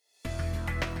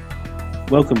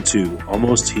Welcome to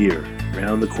Almost Here,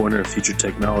 Round the Corner Future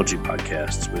Technology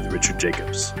podcasts with Richard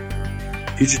Jacobs.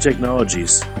 Future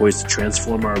technologies poised to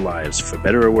transform our lives for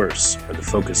better or worse are the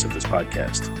focus of this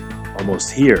podcast.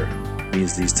 Almost here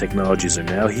means these technologies are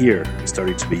now here and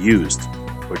starting to be used,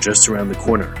 or just around the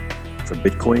corner, from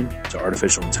Bitcoin to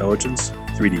artificial intelligence,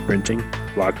 3D printing,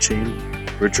 blockchain,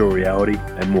 virtual reality,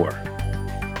 and more.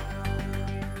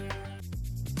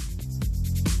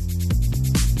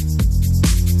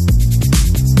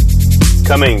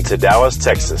 Coming to Dallas,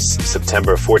 Texas,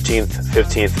 September 14th,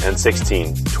 15th, and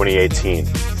 16th, 2018,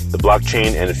 the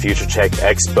Blockchain and Future Tech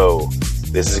Expo.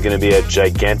 This is going to be a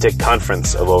gigantic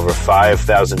conference of over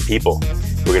 5,000 people.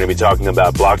 We're going to be talking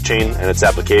about blockchain and its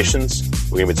applications.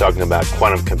 We're going to be talking about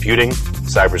quantum computing,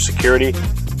 cybersecurity,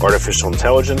 artificial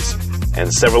intelligence,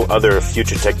 and several other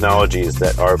future technologies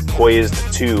that are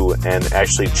poised to and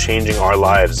actually changing our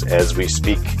lives as we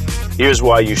speak. Here's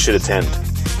why you should attend.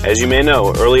 As you may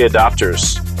know, early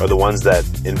adopters are the ones that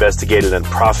investigated and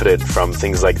profited from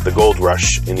things like the gold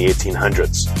rush in the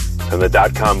 1800s, from the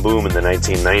dot-com boom in the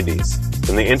 1990s,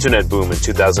 from the internet boom in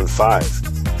 2005,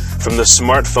 from the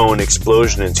smartphone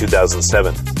explosion in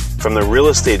 2007, from the real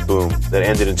estate boom that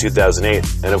ended in 2008,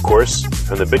 and of course,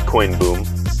 from the Bitcoin boom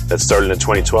that started in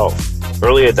 2012.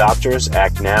 Early adopters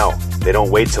act now. They don't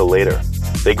wait till later.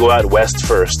 They go out west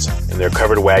first. In their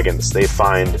covered wagons, they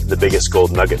find the biggest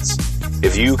gold nuggets.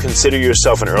 If you consider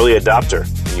yourself an early adopter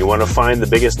and you want to find the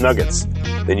biggest nuggets,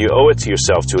 then you owe it to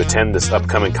yourself to attend this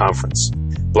upcoming conference.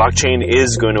 Blockchain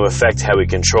is going to affect how we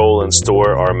control and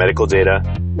store our medical data,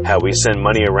 how we send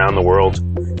money around the world,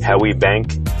 how we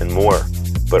bank, and more.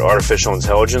 But artificial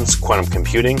intelligence, quantum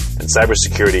computing, and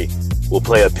cybersecurity will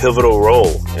play a pivotal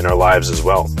role in our lives as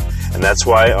well. And that's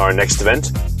why our next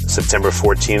event, September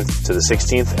 14th to the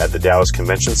 16th at the Dallas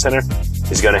Convention Center,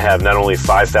 is going to have not only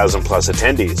 5,000 plus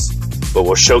attendees, but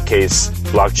will showcase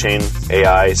blockchain,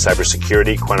 AI,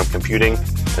 cybersecurity, quantum computing,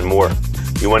 and more.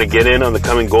 You want to get in on the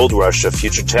coming gold rush of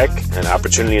future tech and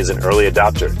opportunity as an early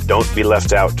adopter. Don't be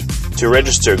left out. To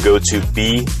register, go to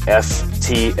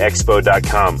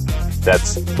bftexpo.com.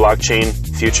 That's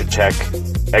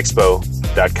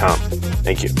blockchainfuturetechexpo.com.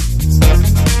 Thank you.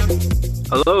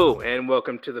 Hello, and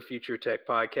welcome to the Future Tech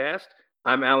Podcast.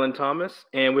 I'm Alan Thomas,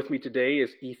 and with me today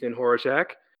is Ethan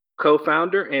Horacek,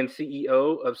 co-founder and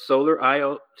CEO of Solar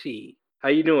IoT. How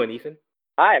you doing, Ethan?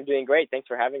 Hi, I'm doing great. Thanks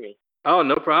for having me. Oh,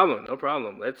 no problem.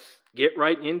 Let's get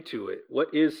right into it.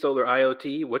 What is Solar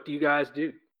IoT? What do you guys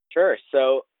do? Sure.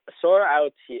 So Solar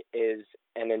IoT is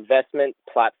an investment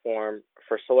platform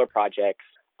for solar projects,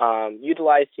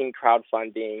 utilizing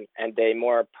crowdfunding and a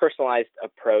more personalized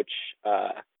approach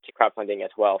to crowdfunding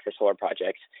as well for solar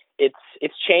projects.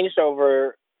 It's changed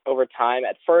over time.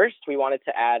 At first, we wanted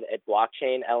to add a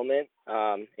blockchain element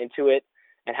into it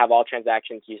and have all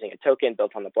transactions using a token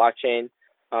built on the blockchain.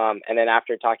 And then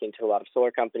after talking to a lot of solar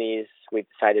companies, we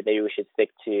decided maybe we should stick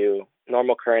to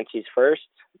normal currencies first,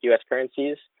 U.S.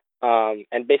 currencies.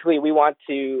 And basically, we want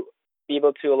to be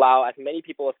able to allow as many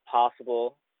people as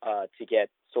possible to get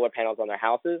solar panels on their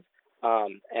houses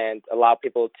and allow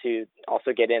people to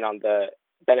also get in on the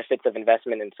benefits of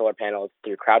investment in solar panels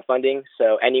through crowdfunding.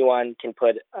 So anyone can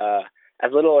put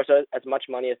as little or as much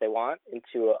money as they want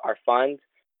into our fund,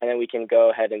 and then we can go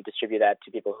ahead and distribute that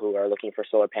to people who are looking for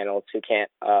solar panels who can't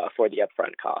afford the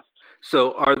upfront costs.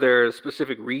 So are there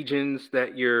specific regions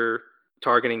that you're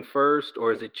targeting first,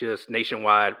 or is it just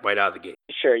nationwide right out of the gate?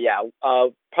 Sure, yeah.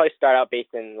 Probably start out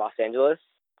based in Los Angeles.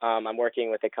 I'm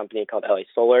working with a company called LA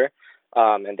Solar,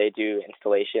 and they do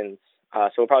installations. So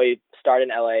we'll probably start in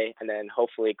LA and then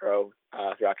hopefully grow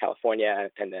throughout California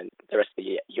and then the rest of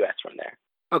the US from there.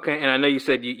 Okay, and I know you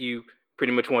said you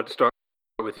pretty much want to start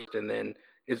with it, and then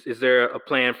is there a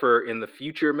plan for in the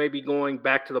future maybe going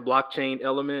back to the blockchain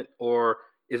element, or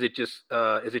is it just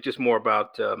more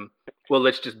about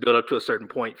let's just build up to a certain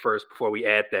point first before we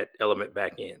add that element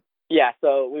back in? Yeah,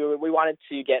 so we wanted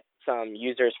to get some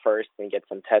users first and get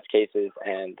some test cases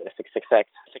and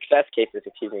success cases,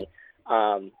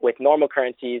 with normal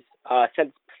currencies.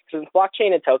 Since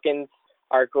blockchain and tokens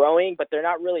are growing, but they're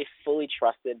not really fully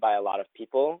trusted by a lot of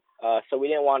people. So we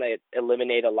didn't want to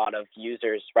eliminate a lot of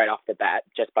users right off the bat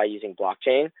just by using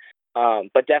blockchain.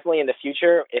 But definitely in the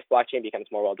future, if blockchain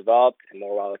becomes more well-developed and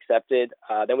more well-accepted,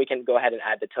 then we can go ahead and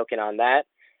add the token on that.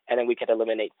 And then we could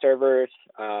eliminate servers,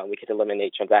 we could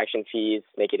eliminate transaction fees,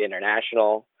 make it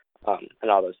international, and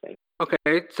all those things.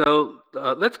 Okay, so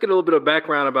let's get a little bit of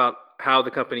background about how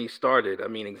the company started. I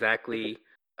mean, exactly,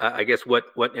 I guess, what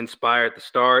inspired the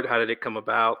start? How did it come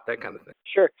about? That kind of thing.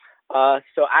 Sure.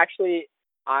 So actually,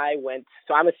 I'm a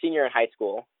senior in high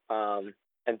school,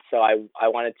 And so I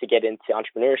wanted to get into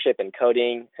entrepreneurship and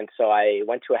coding. And so I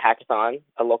went to a hackathon,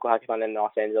 a local hackathon in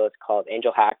Los Angeles called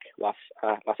Angel Hack Los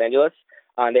Angeles.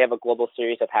 They have a global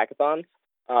series of hackathons.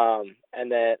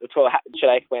 And then, so should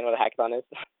I explain what a hackathon is?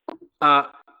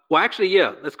 Well, actually,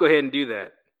 yeah. Let's go ahead and do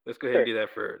that. Let's go ahead and do that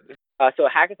first. So a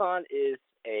hackathon is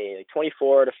a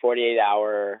 24 to 48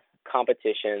 hour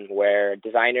competition where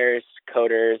designers,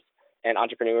 coders, and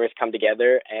entrepreneurs come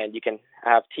together, and you can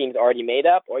have teams already made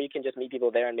up, or you can just meet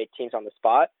people there and make teams on the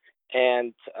spot.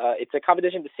 And it's a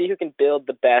competition to see who can build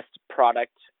the best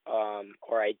product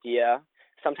or idea,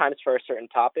 sometimes for a certain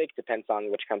topic, depends on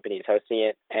which company is hosting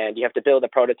it. And you have to build a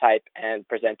prototype and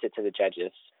present it to the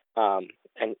judges.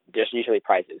 And there's usually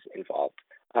prizes involved.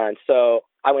 And so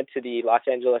I went to the Los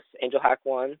Angeles Angel Hack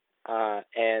one,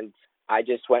 and I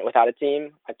just went without a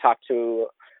team. I talked to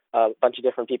a bunch of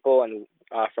different people, and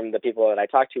from the people that I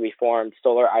talked to, we formed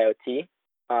Solar IoT.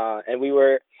 And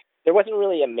there wasn't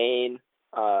really a main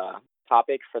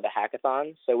topic for the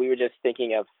hackathon. So we were just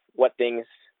thinking of what things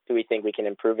do we think we can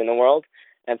improve in the world.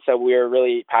 And so we were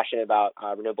really passionate about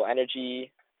renewable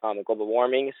energy, global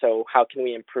warming. So how can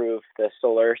we improve the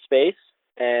solar space?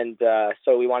 And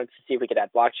so we wanted to see if we could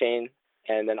add blockchain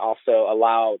and then also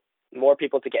allow more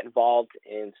people to get involved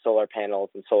in solar panels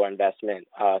and solar investment,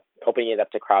 opening it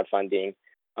up to crowdfunding,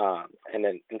 and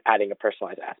then adding a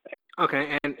personalized aspect.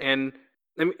 Okay, and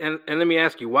let me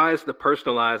ask you, why is the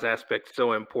personalized aspect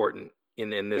so important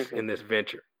in this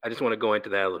venture? I just want to go into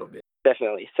that a little bit.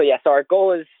 Definitely. So our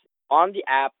goal is on the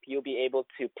app, you'll be able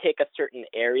to pick a certain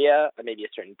area, or maybe a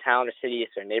certain town or city, a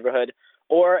certain neighborhood,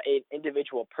 or an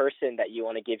individual person that you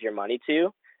want to give your money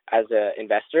to as an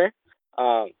investor.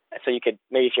 So you could,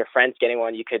 maybe if your friend's getting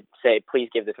one, you could say, please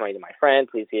give this money to my friend,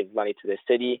 please give money to this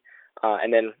city.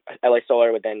 And then LA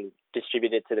Solar would then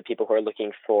distribute it to the people who are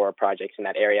looking for projects in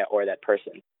that area or that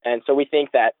person. And so we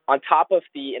think that on top of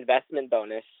the investment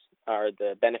bonus or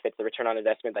the benefits, the return on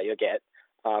investment that you'll get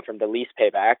from the lease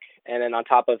payback, and then on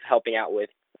top of helping out with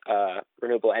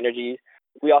renewable energy,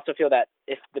 we also feel that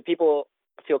if the people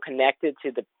feel connected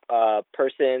to the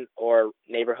person or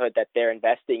neighborhood that they're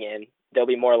investing in, they'll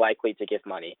be more likely to give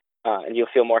money, and you'll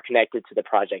feel more connected to the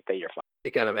project that you're funding.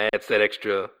 It kind of adds that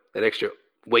extra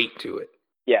weight to it.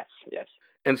 Yes.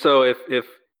 And so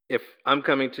if I'm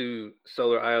coming to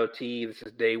Solar IoT, this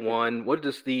is day one, what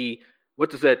does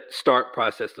that start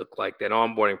process look like, that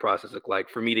onboarding process look like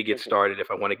for me to get started if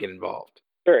I want to get involved?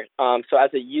 Sure. So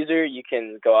as a user, you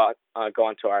can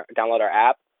download our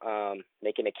app,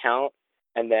 make an account,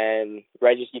 and then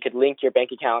register. You could link your bank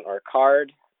account or a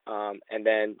card, and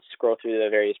then scroll through the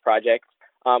various projects.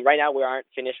 Right now, we aren't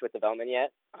finished with development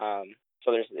yet.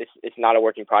 So it's not a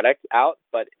working product out,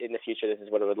 but in the future, this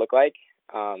is what it would look like.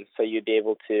 So you'd be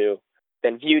able to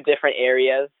then view different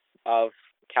areas of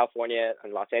California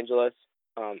and Los Angeles,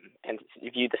 and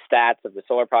view the stats of the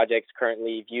solar projects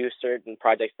currently, view certain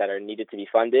projects that are needed to be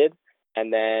funded,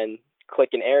 and then click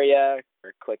an area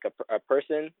or click a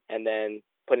person, and then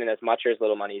put in as much or as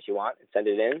little money as you want and send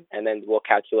it in, and then we'll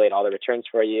calculate all the returns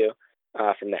for you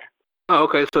from there. Oh,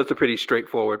 okay. So it's a pretty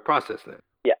straightforward process then.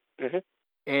 Yeah. Mm-hmm.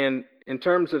 And in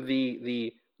terms of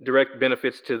the direct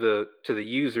benefits to the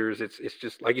users, it's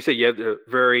just like you said, you have a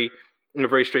very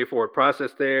straightforward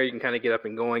process there. You can kind of get up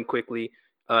and going quickly.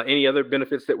 Any other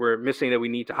benefits that we're missing that we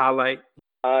need to highlight?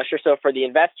 Sure. So for the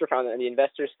investor, from the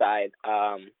investor side,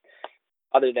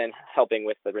 other than helping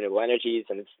with the renewable energies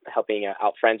and helping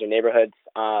out friends or neighborhoods,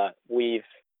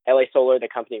 LA Solar, the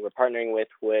company we're partnering with,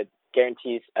 would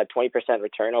guarantee a 20%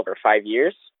 return over 5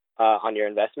 years on your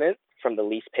investment from the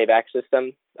lease payback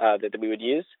system that we would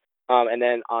use. And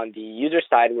then on the user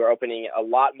side, we're opening a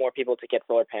lot more people to get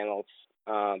solar panels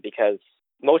because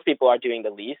most people are doing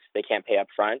the lease. They can't pay up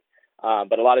front.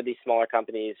 But a lot of these smaller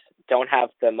companies don't have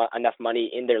enough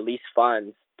money in their lease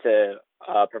funds to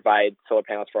provide solar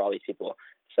panels for all these people.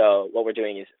 So what we're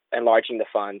doing is enlarging the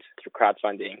fund through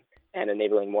crowdfunding and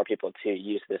enabling more people to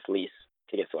use this lease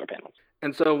to get solar panels.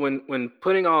 And so when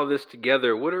putting all this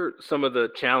together, what are some of the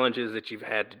challenges that you've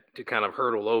had to kind of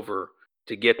hurdle over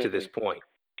to get to this point?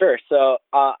 Sure. So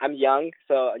I'm young.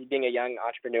 So being a young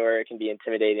entrepreneur can be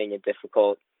intimidating and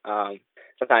difficult.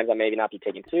 Sometimes I maybe not be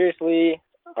taken seriously,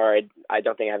 or I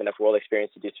don't think I have enough world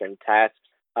experience to do certain tasks.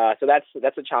 So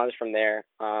that's a challenge from there.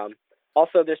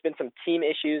 Also, there's been some team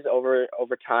issues over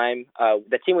time.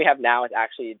 The team we have now is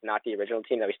actually not the original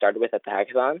team that we started with at the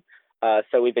hackathon.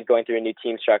 So we've been going through a new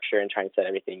team structure and trying to set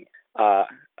everything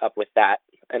up with that.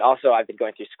 And also, I've been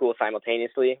going through school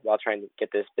simultaneously while trying to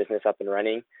get this business up and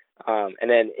running. And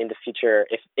then in the future,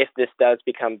 if this does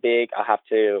become big, I'll have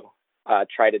to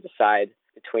try to decide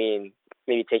between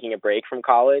maybe taking a break from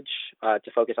college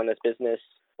to focus on this business,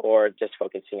 or just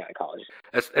focusing on college.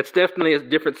 That's definitely a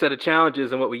different set of challenges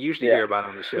than what we usually hear about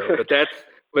on the show. But that's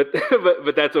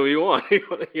but that's what we want. We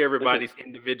want to hear everybody's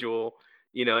individual,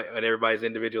 and everybody's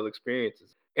individual experiences.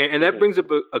 And that brings up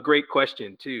a great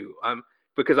question too.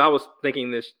 Because I was thinking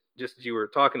this just as you were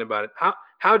talking about it.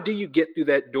 How do you get through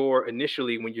that door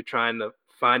initially when you're trying to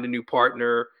find a new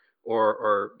partner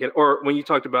or when you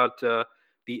talked about the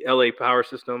LA power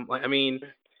system? Like, I mean,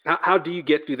 how do you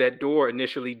get through that door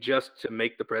initially just to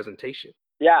make the presentation?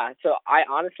 Yeah, so I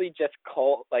honestly just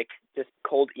cold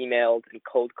emailed and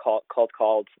cold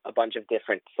called a bunch of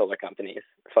different solar companies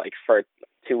for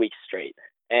 2 weeks straight.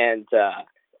 And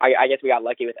I guess we got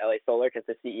lucky with LA Solar because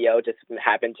the CEO just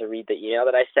happened to read the email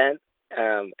that I sent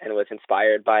and was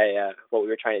inspired by what we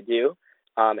were trying to do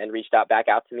and reached back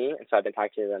out to me. And so I've been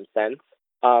talking to them since.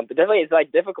 But definitely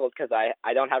it's difficult because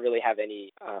I don't really have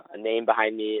any a name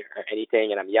behind me or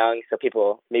anything, and I'm young, so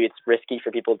maybe it's risky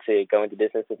for people to go into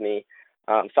business with me.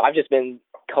 So I've just been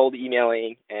cold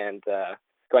emailing and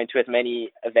going to as many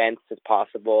events as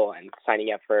possible and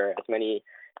signing up for as many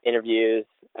interviews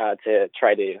to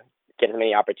try to get as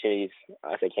many opportunities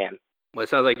as I can. Well, it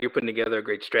sounds like you're putting together a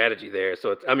great strategy there.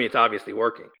 So it's obviously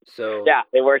working. So yeah,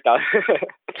 it worked out.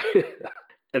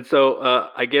 And so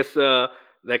I guess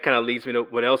that kind of leads me to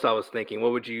what else I was thinking.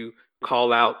 What would you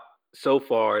call out so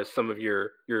far as some of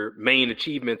your main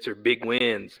achievements or big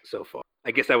wins so far?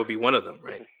 I guess that would be one of them,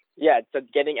 right? Yeah, so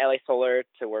getting LA Solar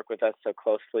to work with us so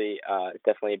closely is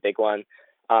definitely a big one.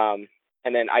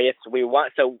 And then I guess we won.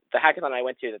 So the hackathon I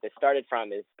went to that this started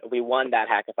from is we won that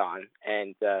hackathon.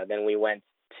 And then we went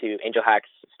to Angel Hack's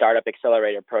Startup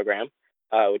Accelerator program,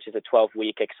 which is a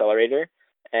 12-week accelerator.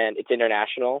 And it's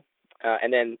international.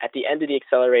 And then at the end of the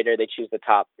accelerator, they choose the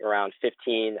top around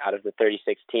 15 out of the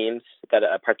 36 teams that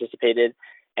participated.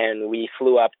 And we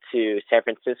flew up to San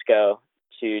Francisco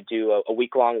to do a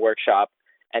week-long workshop.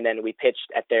 And then we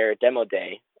pitched at their demo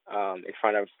day in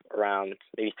front of around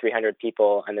maybe 300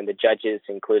 people. And then the judges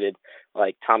included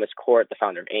like Thomas Court, the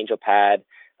founder of AngelPad,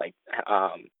 like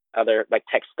other like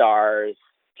Techstars,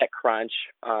 TechCrunch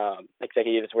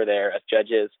executives were there as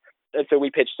judges. And so we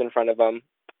pitched in front of them.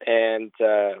 And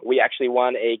we actually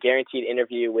won a guaranteed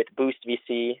interview with Boost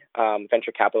VC,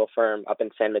 venture capital firm up in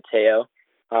San Mateo.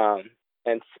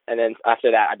 And then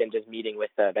after that, I've been just meeting with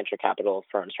venture capital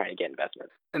firms trying to get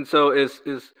investments. And so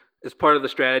is part of the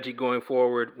strategy going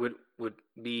forward would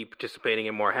be participating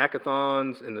in more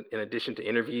hackathons in addition to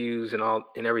interviews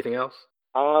and everything else?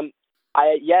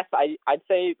 I'd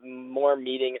say more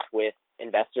meetings with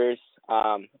investors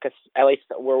because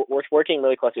we're working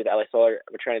really closely with LA Solar.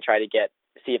 We're trying to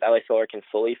see if LA Solar can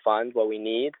fully fund what we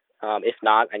need. If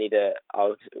not,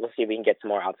 we'll see if we can get some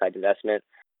more outside investment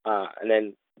and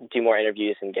then do more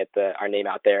interviews and get our name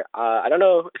out there. I don't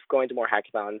know if going to more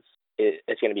hackathons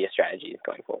is going to be a strategy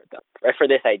going forward, though, or for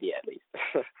this idea at least.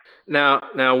 Now,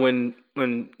 when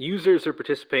users are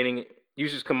participating,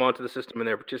 users come onto the system and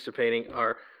they're participating.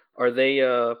 Are they?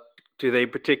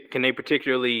 Can they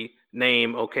particularly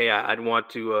name? Okay, I'd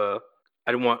want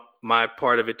my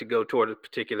part of it to go toward a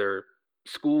particular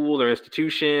school or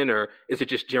institution, or is it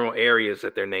just general areas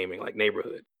that they're naming, like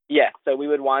neighborhood? Yeah, so we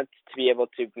would want to be able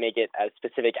to make it as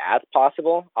specific as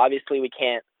possible. Obviously, we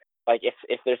can't, like, if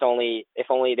they only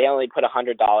put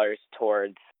 $100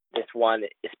 towards this one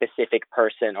specific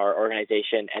person or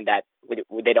organization, and that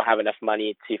they don't have enough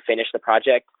money to finish the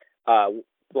project,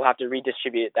 we'll have to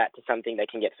redistribute that to something that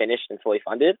can get finished and fully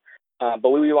funded. But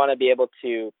we want to be able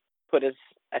to put as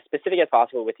specific as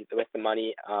possible with the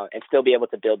money and still be able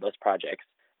to build those projects.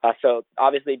 So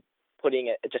obviously,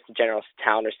 putting just a general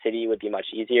town or city would be much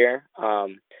easier.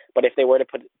 But if they were to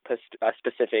put a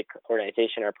specific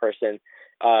organization or person,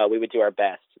 we would do our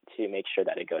best to make sure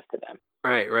that it goes to them.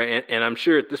 Right. And I'm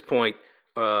sure at this point,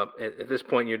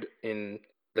 you're in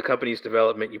the company's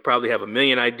development, you probably have a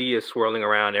million ideas swirling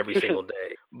around every single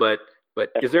day. But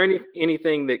is there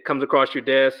anything that comes across your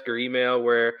desk or email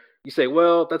where you say,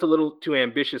 well, that's a little too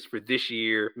ambitious for this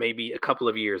year, maybe a couple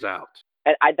of years out?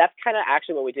 And that's kind of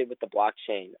actually what we did with the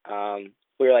blockchain.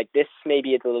 We were like, this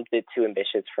maybe is a little bit too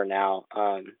ambitious for now.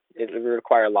 It would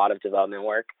require a lot of development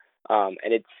work. And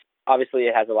it's obviously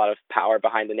it has a lot of power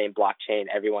behind the name blockchain.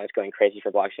 Everyone is going crazy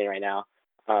for blockchain right now.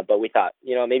 But we thought,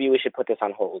 maybe we should put this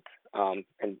on hold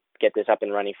and get this up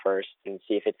and running first and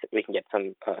see if we can get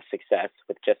some success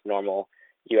with just normal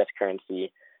U.S.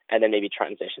 currency and then maybe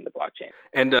transition to blockchain.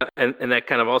 And that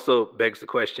kind of also begs the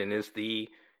question, is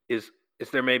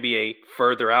there maybe a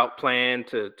further out plan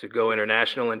to go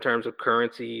international in terms of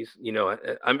currencies?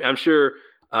 I'm sure,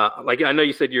 like I know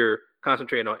you said you're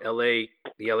concentrating on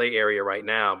the LA area right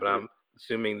now, but I'm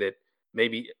assuming that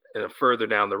maybe further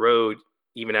down the road,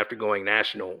 even after going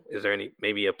national? Is there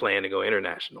maybe a plan to go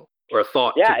international or a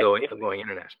thought Yeah, to going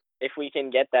international? if we can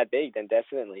get that big, then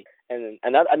definitely. And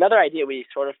another idea we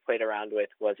sort of played around with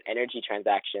was energy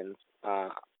transactions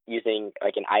using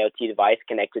like an IoT device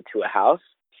connected to a house.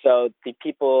 So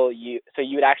you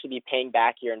would actually be paying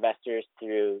back your investors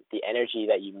through the energy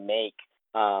that you make,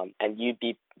 and your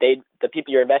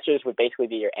investors would basically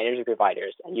be your energy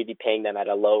providers, and you'd be paying them at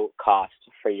a low cost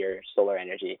for your solar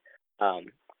energy.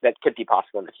 That could be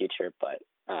possible in the future, but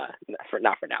not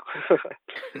for now.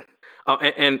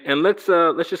 And let's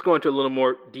just go into a little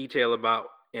more detail about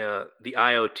the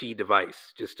IoT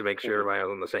device, just to make sure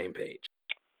everybody's on the same page.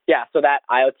 Yeah, so that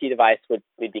IoT device would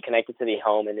be connected to the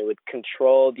home, and it would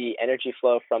control the energy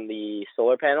flow from the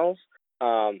solar panels.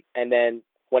 And then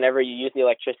whenever you use the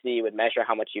electricity, it would measure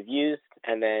how much you've used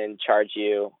and then charge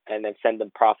you and then send the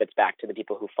profits back to the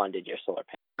people who funded your solar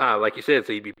panel. Like you said,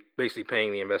 so you'd be basically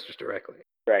paying the investors directly.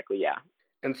 Directly, yeah.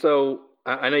 And so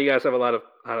I know you guys have a lot of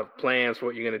plans for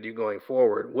what you're going to do going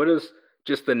forward. What does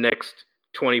just the next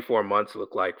 24 months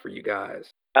look like for you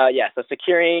guys? So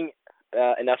securing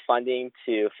enough funding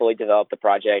to fully develop the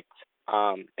project,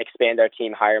 expand our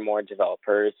team, hire more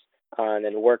developers, and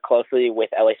then work closely with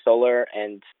LA Solar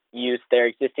and use their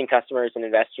existing customers and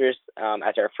investors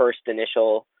as our first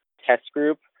initial test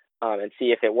group, and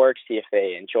see if it works, see if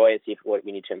they enjoy it, see what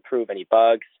we need to improve, any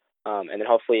bugs, and then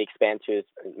hopefully expand to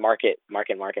market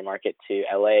to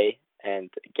LA and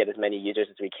get as many users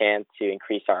as we can to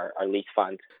increase our lease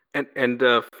funds. And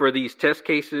for these test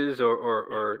cases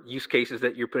or use cases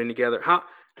that you're putting together, how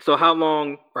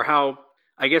long or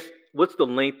what's the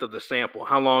length of the sample?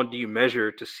 How long do you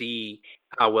measure to see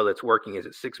how well it's working? Is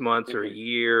it 6 months or a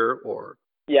year or?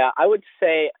 Yeah, I would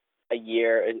say a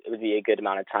year would be a good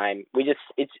amount of time.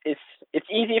 It's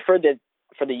easy for the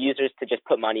users to just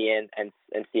put money in and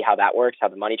see how that works, how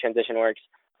the money transition works.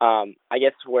 I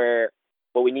guess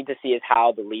what we need to see is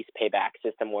how the lease payback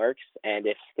system works, and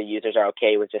if the users are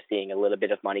okay with just seeing a little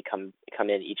bit of money come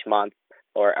in each month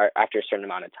or after a certain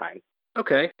amount of time.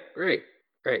 Okay, great.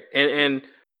 And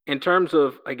in terms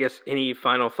of, I guess, any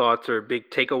final thoughts or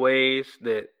big takeaways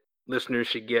that listeners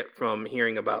should get from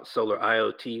hearing about solar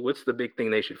IoT, what's the big thing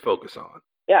they should focus on?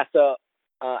 Yeah, so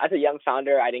as a young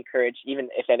founder, I'd encourage, even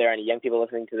if there are any young people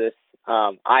listening to this,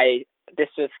 this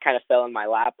just kind of fell in my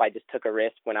lap. I just took a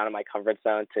risk, went out of my comfort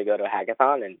zone to go to a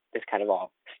hackathon, and this kind of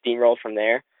all steamrolled from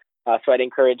there. So I'd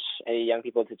encourage any young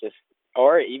people to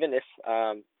or even if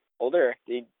older,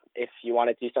 if you want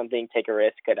to do something, take a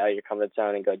risk, get out of your comfort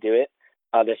zone and go do it.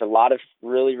 There's a lot of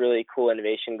really, really cool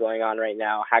innovation going on right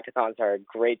now. Hackathons are a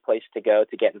great place to go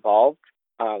to get involved.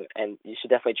 And you should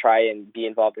definitely try and be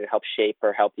involved and help shape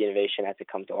or help the innovation as it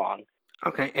comes along.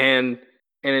 Okay. And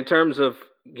in terms of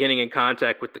getting in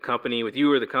contact with the company, with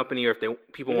you or the company, or if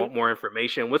people want more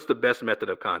information, what's the best method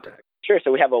of contact? Sure.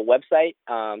 So we have a website,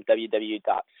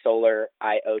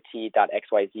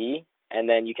 www.solariot.xyz. And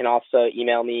then you can also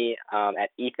email me at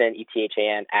Ethan,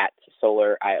 ETHAN,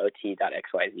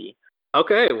 @solariot.xyz.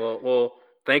 Okay. Well,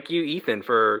 thank you, Ethan,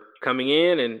 for coming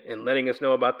in and letting us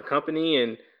know about the company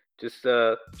and just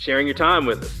sharing your time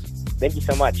with us. Thank you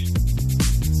so much.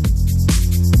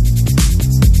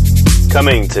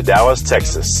 Coming to Dallas,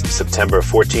 Texas, September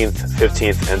 14th,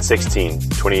 15th, and 16th,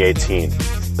 2018,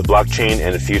 the Blockchain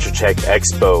and Future Tech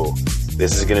Expo.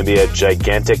 This is going to be a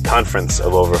gigantic conference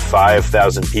of over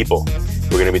 5,000 people.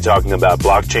 We're going to be talking about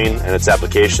blockchain and its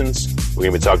applications. We're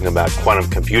going to be talking about quantum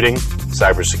computing,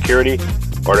 cybersecurity,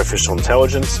 artificial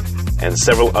intelligence, and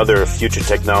several other future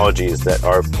technologies that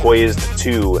are poised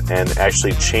to and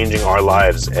actually changing our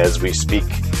lives as we speak.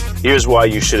 Here's why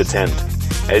you should attend.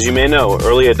 As you may know,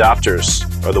 early adopters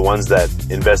are the ones that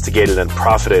investigated and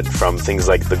profited from things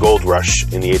like the gold rush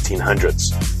in the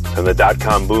 1800s, from the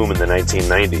dot-com boom in the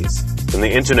 1990s, from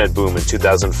the internet boom in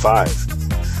 2005,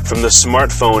 from the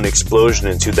smartphone explosion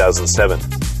in 2007,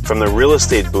 from the real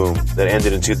estate boom that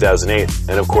ended in 2008,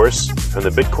 and of course, from the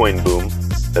Bitcoin boom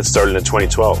that started in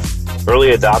 2012.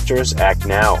 Early adopters act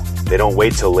now. They don't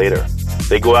wait till later.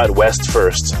 They go out west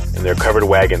first. In their covered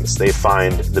wagons, they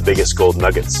find the biggest gold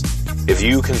nuggets. If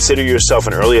you consider yourself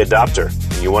an early adopter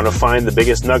and you want to find the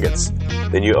biggest nuggets,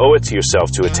 then you owe it to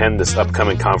yourself to attend this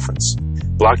upcoming conference.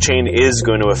 Blockchain is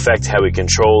going to affect how we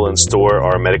control and store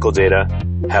our medical data,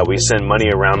 how we send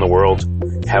money around the world,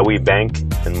 how we bank,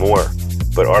 and more.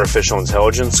 But artificial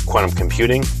intelligence, quantum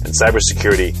computing, and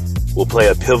cybersecurity will play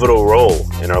a pivotal role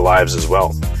in our lives as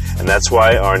well. And that's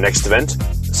why our next event,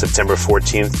 September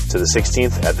 14th to the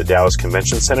 16th at the Dallas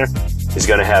Convention Center, is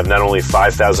going to have not only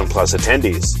 5,000 plus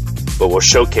attendees, but will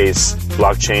showcase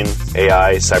blockchain,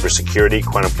 AI, cybersecurity,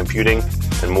 quantum computing,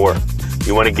 and more.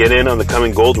 You want to get in on the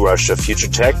coming gold rush of future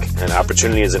tech and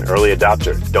opportunity as an early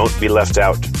adopter. Don't be left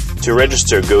out. To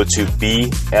register, go to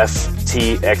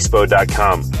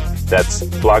bftexpo.com. That's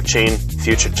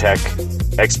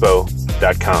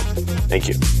blockchainfuturetechexpo.com. Thank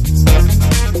you.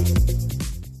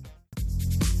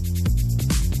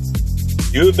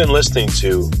 You have been listening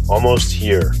to Almost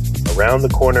Here, Around the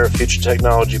Corner Future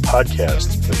Technology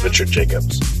podcast with Richard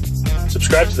Jacobs.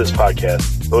 Subscribe to this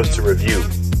podcast, post a review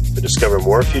to discover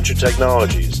more future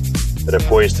technologies that are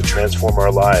poised to transform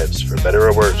our lives for better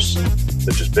or worse,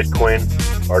 such as Bitcoin,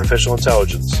 artificial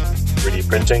intelligence, 3D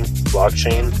printing,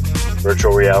 blockchain,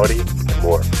 virtual reality, and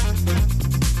more.